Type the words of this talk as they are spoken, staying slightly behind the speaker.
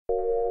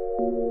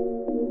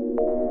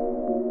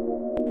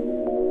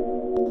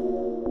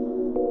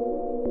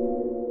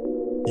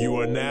You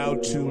are now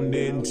tuned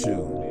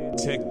into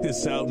Check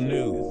This Out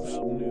News.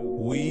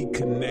 We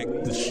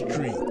connect the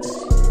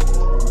streets.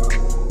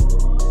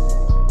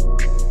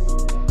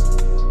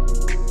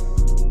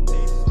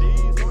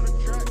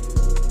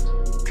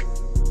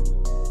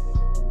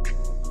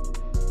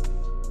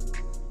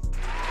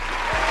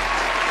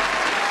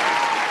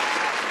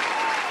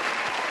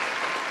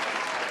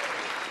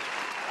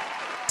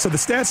 So the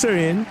stats are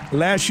in.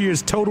 Last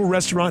year's total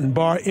restaurant and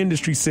bar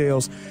industry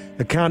sales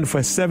accounted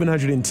for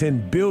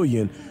 $710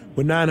 billion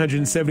with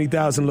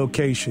 970,000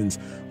 locations.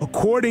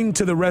 According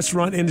to the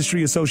Restaurant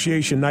Industry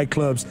Association,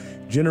 nightclubs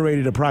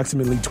generated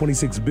approximately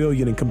 $26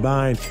 billion in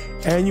combined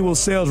annual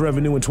sales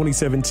revenue in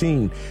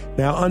 2017.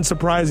 Now,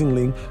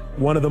 unsurprisingly,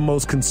 one of the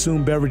most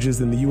consumed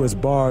beverages in the U.S.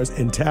 bars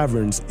and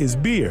taverns is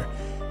beer.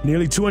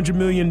 Nearly 200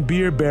 million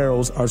beer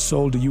barrels are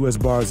sold to U.S.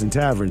 bars and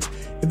taverns.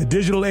 In the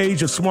digital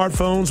age of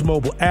smartphones,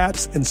 mobile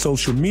apps, and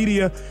social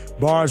media,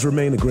 bars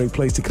remain a great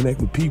place to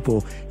connect with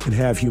people and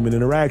have human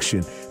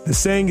interaction. The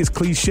saying is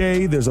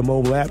cliche. There's a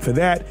mobile app for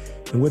that.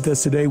 And with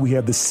us today, we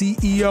have the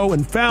CEO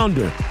and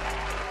founder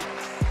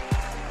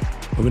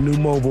of a new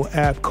mobile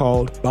app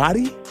called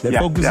BOTY that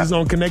focuses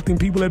on connecting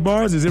people at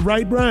bars. Is it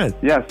right, Brian?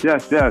 Yes.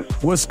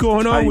 What's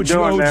going on with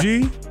you, OG?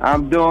 Man?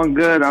 I'm doing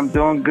good.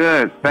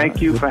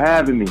 Thank you for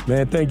having me.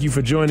 Man, thank you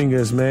for joining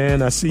us,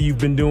 man. I see you've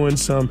been doing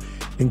some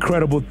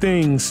incredible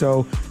things.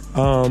 So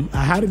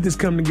how did this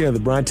come together,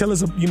 Brian? Tell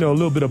us a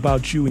little bit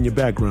about you and your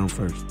background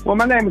first. Well,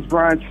 my name is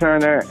Brian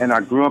Turner, and I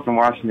grew up in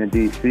Washington,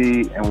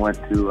 D.C., and went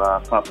to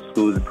public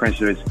schools in Prince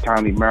George's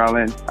County,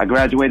 Maryland. I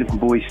graduated from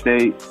Bowie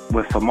State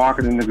with a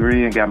marketing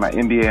degree and got my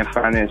MBA in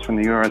finance from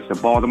the University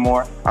of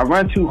Baltimore. I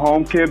run 2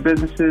 home care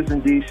businesses in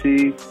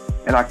D.C.,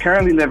 and I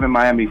currently live in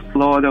Miami,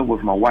 Florida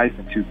with my wife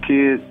and 2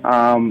 kids.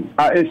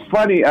 It's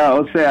funny,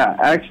 Jose,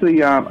 I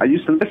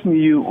used to listen to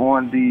you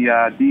on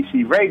the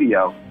D.C.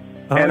 radio.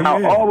 And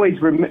I always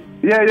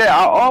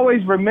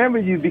remember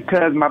you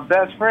because my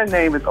best friend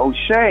name is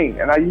O'Shane,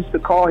 and I used to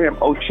call him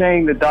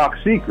O'Shane the Dark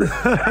Secret.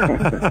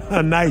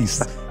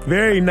 Nice.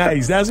 Very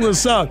nice. That's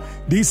what's up.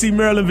 D.C.,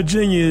 Maryland,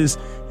 Virginia is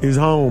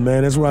home,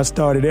 man. That's where I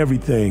started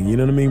everything. You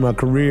know what I mean? My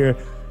career.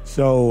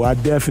 So I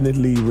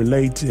definitely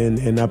relate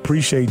and I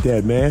appreciate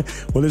that, man.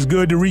 Well, it's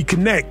good to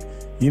reconnect.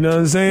 You know what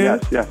I'm saying?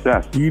 Yes.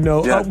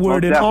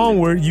 Upward and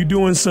onward, you're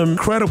doing some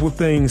incredible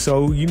things.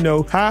 So,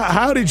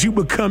 how did you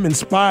become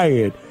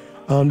inspired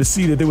to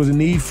see that there was a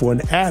need for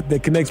an app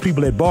that connects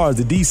people at bars?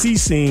 The D.C.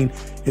 scene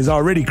is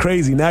already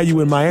crazy. Now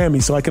you in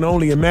Miami, so I can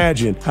only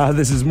imagine how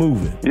this is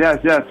moving. Yes.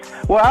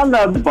 Well, I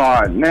love the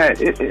bar. Man,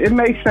 it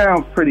may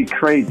sound pretty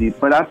crazy,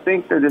 but I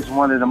think that it's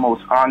one of the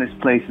most honest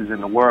places in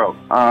the world.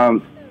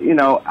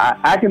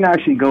 I can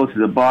actually go to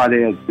the bar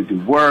there to do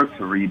work,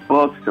 to read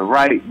books, to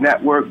write,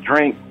 network,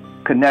 drink,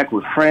 connect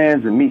with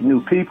friends, and meet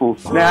new people.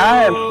 Now, I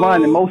have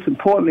fun, and most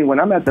importantly, when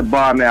I'm at the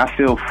bar, man, I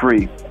feel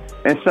free.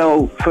 And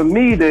so, for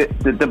me,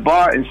 the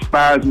bar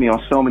inspires me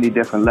on so many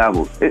different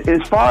levels.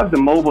 As far as the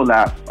mobile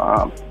app,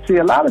 a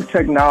lot of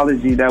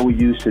technology that we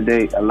use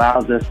today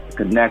allows us to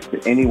connect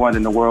to anyone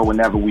in the world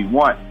whenever we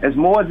want. As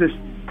more as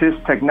this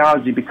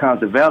technology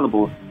becomes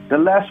available, the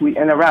less we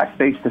interact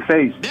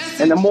face-to-face,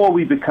 and the more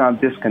we become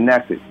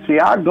disconnected. See,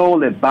 our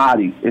goal at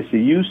BOTY is to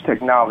use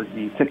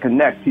technology to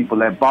connect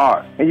people at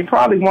bars. And you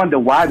probably wonder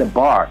why the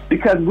bar?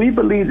 Because we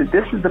believe that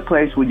this is the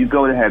place where you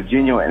go to have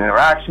genuine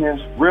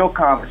interactions, real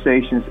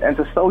conversations, and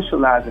to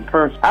socialize in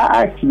person.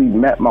 I actually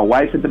met my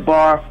wife at the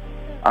bar.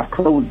 I've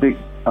closed big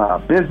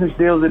business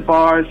deals at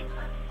bars.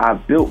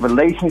 I've built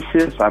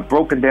relationships. I've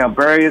broken down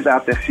barriers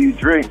after a few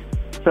drinks.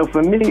 So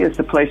for me, it's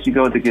the place you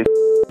go to get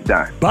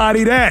done.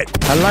 Body that.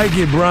 I like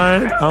it,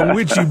 Brian. I'm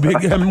with you,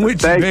 big. I'm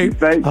with you, babe.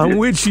 Thank you. I'm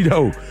with you,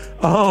 though.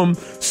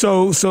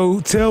 So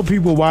tell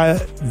people why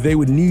they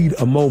would need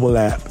a mobile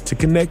app to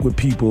connect with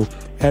people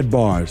at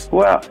bars.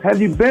 Well,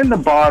 have you been to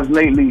bars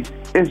lately?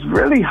 It's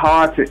really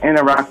hard to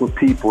interact with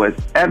people as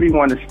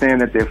everyone is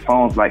staring at their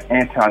phones like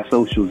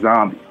antisocial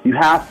zombies. You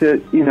have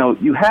to,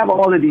 you have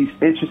all of these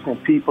interesting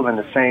people in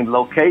the same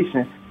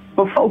location,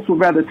 but folks would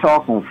rather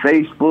talk on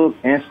Facebook,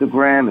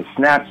 Instagram, and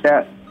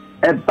Snapchat.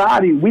 At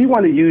BOTY, we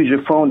want to use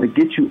your phone to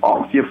get you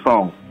off your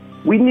phone.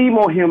 We need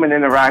more human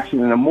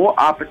interaction and more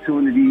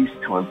opportunities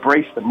to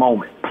embrace the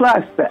moment.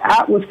 Plus, the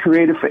app was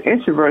created for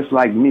introverts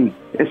like me.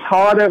 It's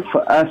harder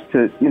for us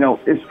to,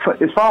 as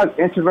far as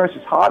introverts,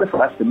 it's harder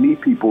for us to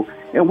meet people.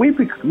 And we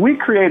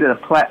created a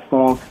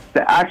platform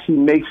that actually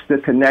makes the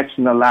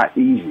connection a lot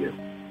easier.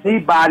 We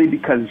need BOTY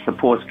because it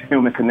supports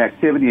human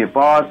connectivity at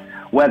bars,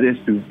 whether it's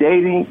through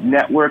dating,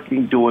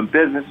 networking, doing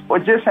business, or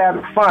just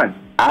having fun.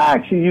 I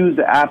actually use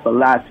the app a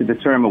lot to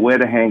determine where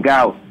to hang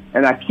out,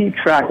 and I keep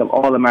track of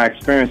all of my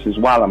experiences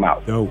while I'm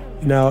out.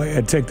 Now,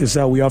 at Check This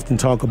Out, we often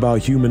talk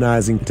about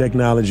humanizing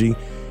technology,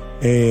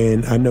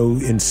 and I know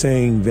in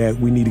saying that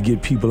we need to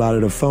get people out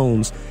of their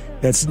phones,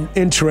 that's an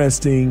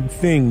interesting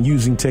thing,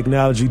 using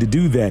technology to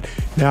do that.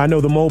 Now, I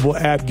know the mobile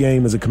app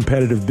game is a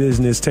competitive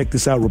business. Check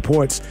This Out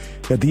reports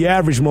that the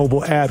average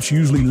mobile apps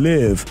usually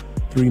live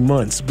 3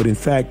 months. But in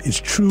fact, it's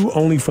true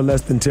only for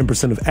less than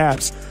 10% of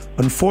apps.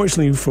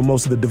 Unfortunately, for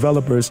most of the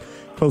developers,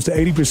 close to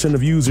 80%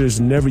 of users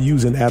never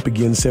use an app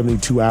again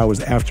 72 hours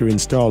after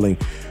installing.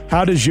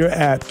 How does your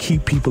app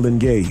keep people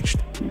engaged?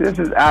 This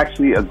is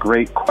actually a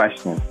great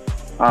question.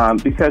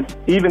 Because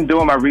even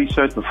doing my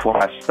research before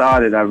I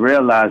started, I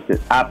realized that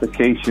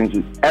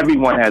applications,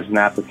 everyone has an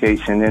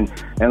application.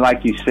 And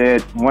like you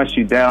said, once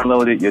you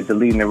download it, you're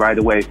deleting it right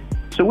away.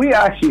 So we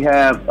actually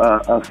have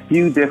a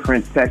few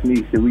different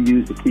techniques that we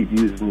use to keep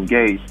users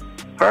engaged.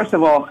 First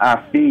of all,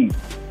 our feed.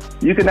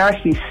 You can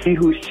actually see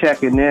who's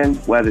checking in,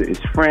 whether it's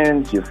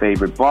friends, your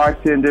favorite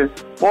bartender,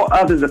 or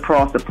others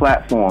across the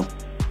platform.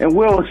 And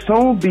we'll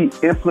soon be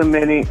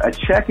implementing a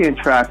check-in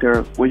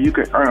tracker where you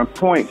can earn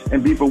points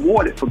and be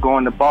rewarded for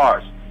going to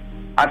bars.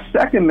 Our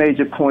second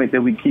major point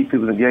that we keep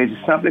people engaged is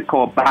something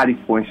called BOTY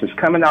points. It's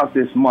coming out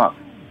this month.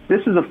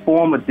 This is a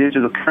form of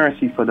digital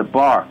currency for the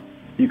bar.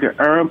 You can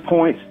earn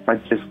points by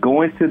just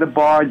going to the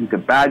bar. You can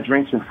buy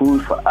drinks and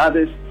food for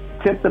others,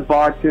 tip the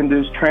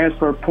bartenders,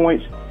 transfer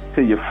points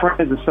to your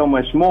friends, and so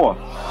much more.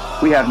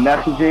 We have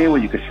messaging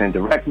where you can send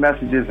direct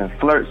messages and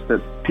flirts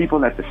to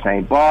people at the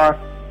same bar.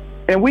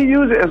 And we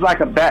use it as like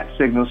a bat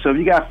signal. So if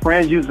you got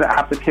friends use the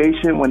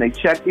application, when they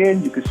check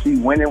in, you can see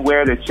when and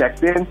where they're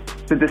checked in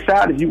to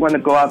decide if you want to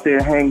go out there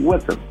and hang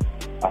with them.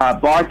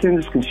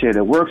 Bartenders can share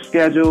their work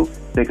schedule.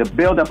 They can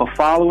build up a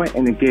following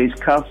and engage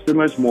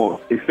customers more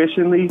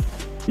efficiently.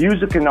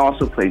 User can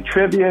also play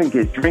trivia and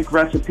get drink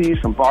recipes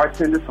from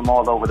bartenders from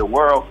all over the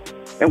world.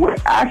 And we're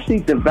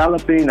actually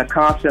developing a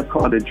concept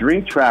called a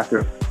drink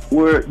tracker,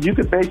 where you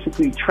could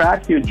basically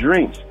track your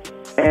drinks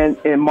and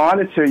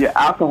monitor your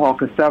alcohol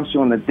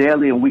consumption on a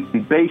daily and weekly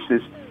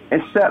basis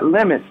and set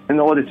limits in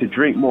order to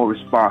drink more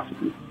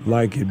responsibly.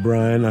 Like it,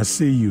 Brian. I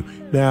see you.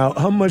 Now,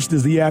 how much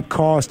does the app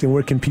cost and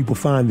where can people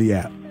find the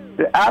app?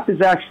 The app is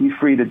actually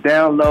free to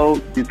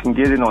download. You can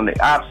get it on the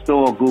App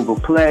Store or Google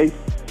Play.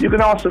 You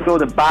can also go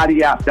to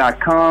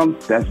BOTYapp.com.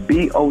 That's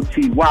BOTYapp.com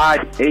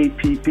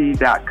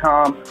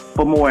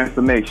for more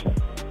information.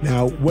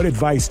 Now, what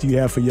advice do you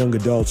have for young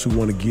adults who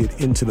want to get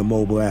into the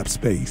mobile app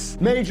space?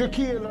 Major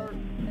key alert.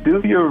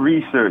 Do your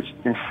research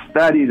and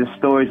study the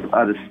stories of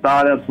other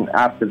startups and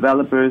app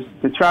developers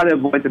to try to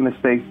avoid the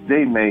mistakes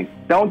they made.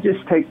 Don't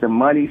just take the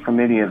money from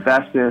any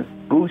investor.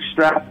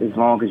 Bootstrap as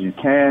long as you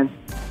can.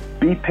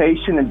 Be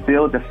patient and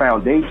build the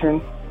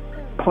foundation.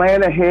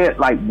 Plan ahead,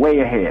 like way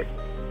ahead.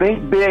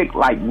 Think big,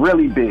 like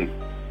really big.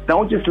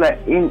 Don't just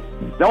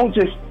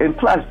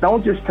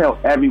tell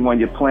everyone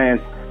your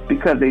plans,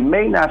 because they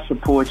may not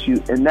support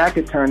you, and that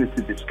could turn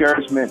into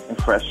discouragement and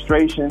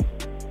frustration.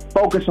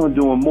 Focus on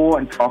doing more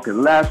and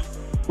talking less.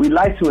 We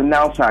like to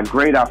announce how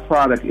great our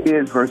product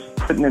is versus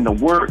putting in the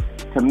work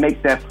to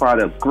make that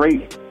product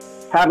great.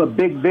 Have a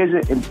big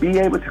vision and be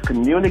able to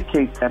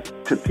communicate that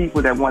to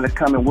people that want to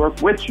come and work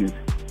with you.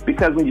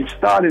 Because when you're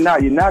starting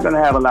out, you're not going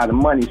to have a lot of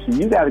money, so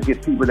you got to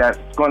get people that's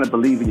going to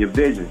believe in your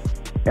vision.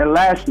 And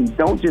lastly,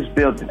 don't just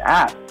build an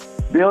app.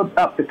 Build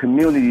up the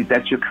community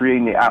that you're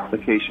creating the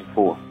application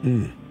for.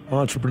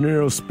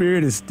 Entrepreneurial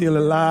spirit is still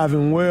alive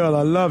and well.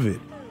 I love it.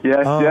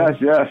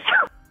 Yes.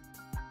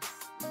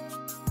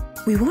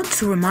 We want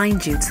to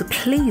remind you to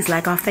please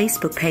like our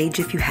Facebook page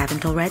if you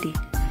haven't already.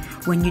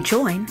 When you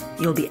join,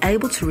 you'll be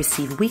able to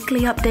receive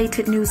weekly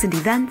updated news and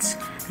events,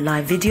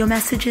 live video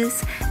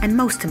messages, and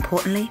most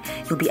importantly,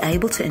 you'll be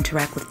able to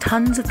interact with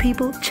tons of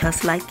people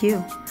just like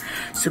you.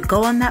 So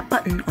go on that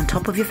button on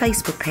top of your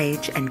Facebook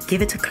page and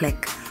give it a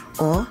click,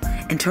 or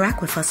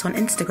interact with us on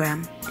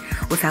Instagram.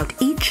 Without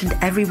each and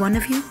every one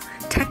of you,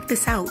 Tech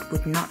This Out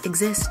would not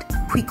exist.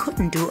 We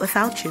couldn't do it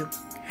without you.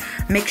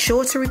 Make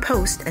sure to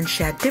repost and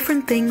share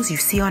different things you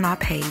see on our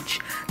page.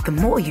 The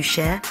more you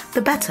share,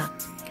 the better.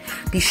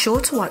 Be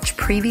sure to watch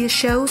previous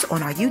shows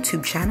on our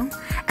YouTube channel,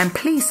 and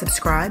please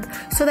subscribe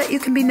so that you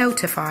can be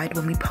notified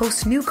when we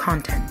post new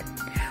content.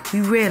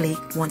 We really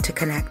want to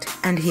connect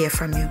and hear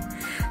from you,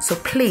 so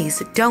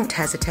please don't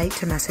hesitate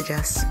to message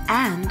us.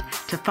 And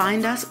to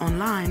find us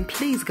online,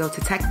 please go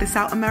to Tech This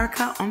Out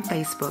America on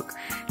Facebook,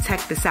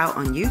 Tech This Out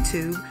on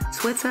YouTube,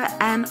 Twitter,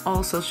 and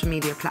all social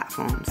media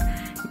platforms.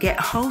 Get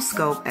whole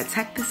scope at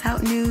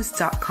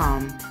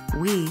techthisoutnews.com.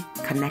 We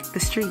connect the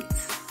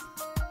streets.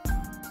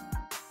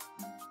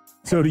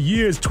 So the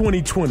year is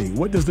 2020.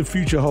 What does the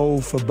future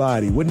hold for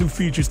BOTY? What new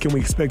features can we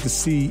expect to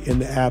see in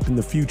the app in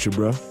the future,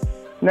 bro?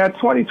 Now,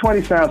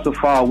 2020 sounds so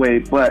far away,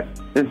 but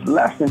it's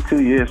less than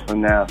 2 years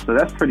from now, so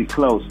that's pretty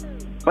close.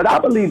 But I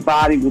believe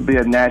BOTY will be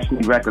a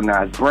nationally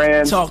recognized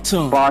brand. Talk to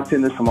 'em.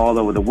 Bartenders from all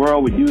over the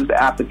world will use the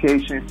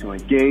application to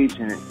engage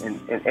and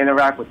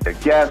interact with their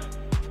guests.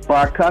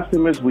 Bar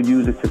customers will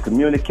use it to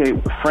communicate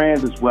with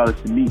friends as well as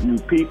to meet new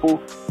people.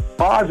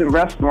 Bars and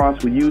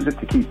restaurants will use it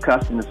to keep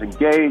customers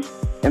engaged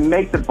and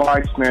make the bar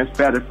experience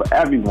better for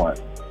everyone.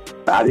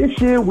 By this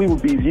year, we will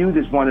be viewed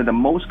as one of the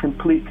most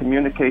complete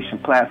communication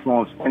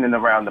platforms in and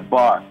around the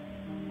bar.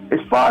 As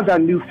far as our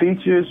new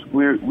features,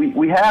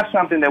 we have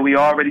something that we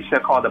already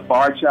said called the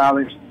Bar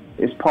Challenge.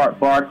 It's part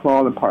bar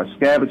crawl and part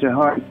scavenger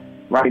hunt.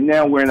 Right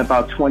now, we're in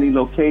about 20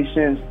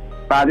 locations.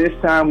 By this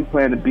time, we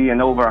plan to be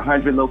in over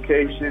 100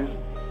 locations.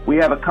 We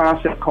have a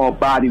concept called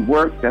Body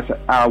Work. That's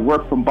our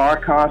work from bar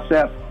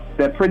concept.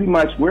 That pretty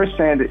much we're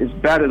saying that it's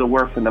better to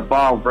work from the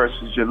bar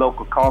versus your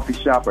local coffee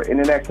shop or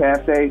internet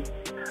cafe.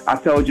 I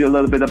told you a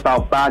little bit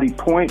about Body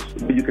Points,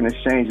 where you can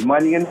exchange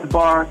money in the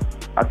bar.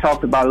 I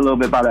talked about a little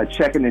bit about our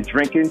checking and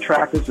drinking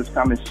trackers that's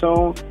coming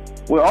soon.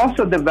 We're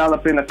also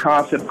developing a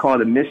concept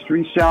called a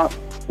mystery shop,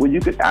 where you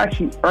could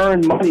actually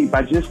earn money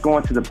by just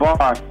going to the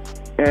bar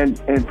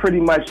and pretty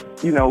much,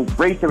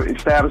 rate the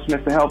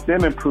establishments to help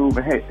them improve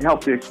and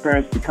help the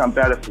experience become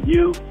better for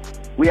you.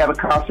 We have a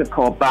concept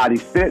called Body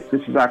Fit.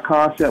 This is our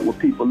concept where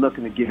people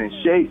looking to get in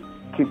shape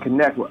can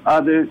connect with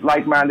other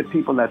like-minded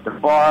people at the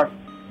bar.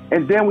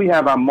 And then we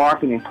have our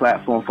marketing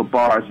platform for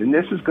bars. And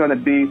this is going to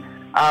be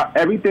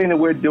everything that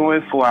we're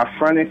doing for our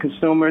front-end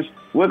consumers.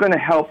 We're going to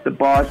help the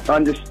bars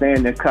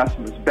understand their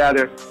customers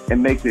better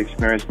and make the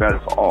experience better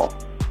for all.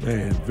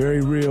 Man,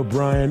 very real,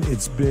 Brian.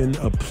 It's been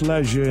a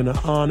pleasure and an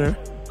honor.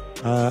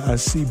 I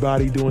see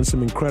Body doing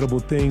some incredible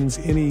things.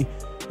 Any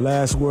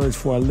last words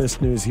for our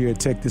listeners here at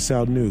Check This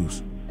Out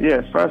News?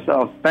 Yes, first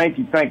off, thank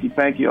you,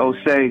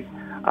 O'Shea.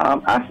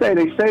 I say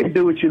they say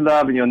do what you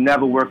love and you'll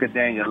never work a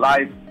day in your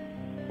life.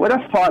 Well,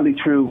 that's partly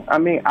true. I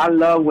mean, I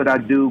love what I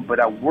do, but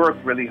I work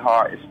really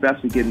hard,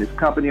 especially getting this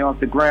company off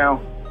the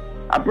ground.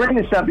 I bring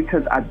this up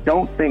because I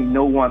don't think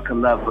no one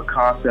can love a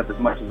concept as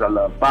much as I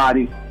love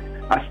Body.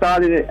 I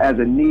started it as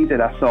a need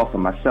that I saw for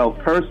myself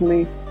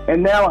personally,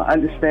 and now I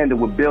understand that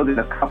we're building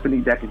a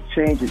company that can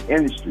change an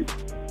industry.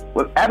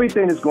 With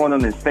everything that's going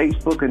on in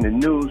Facebook and the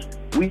news,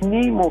 we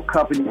need more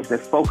companies that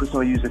focus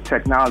on using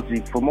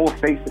technology for more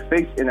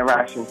face-to-face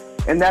interaction,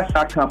 and that's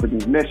our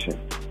company's mission.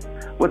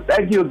 Well,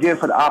 thank you again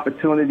for the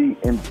opportunity,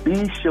 and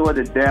be sure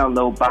to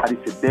download Body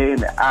today in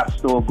the App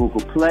Store,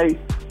 Google Play,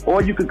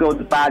 or you could go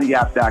to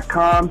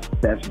bodyapp.com.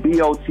 That's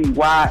BOTYAPP.com.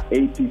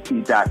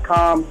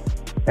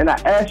 And I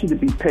ask you to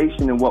be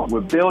patient in what we're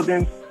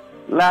building.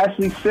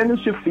 Lastly, send us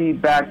your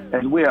feedback,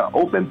 as we're an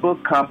open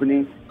book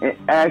company, and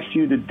ask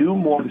you to do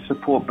more to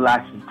support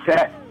Blacks in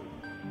tech.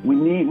 We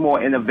need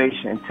more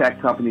innovation in tech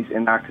companies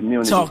in our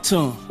community. Talk to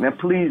them. Now,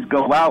 please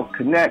go out,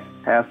 connect,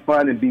 have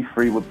fun, and be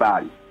free with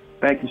Body.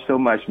 Thank you so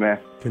much, man.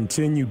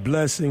 Continued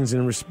blessings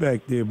and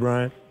respect, dear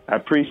Brian. I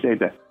appreciate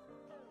that.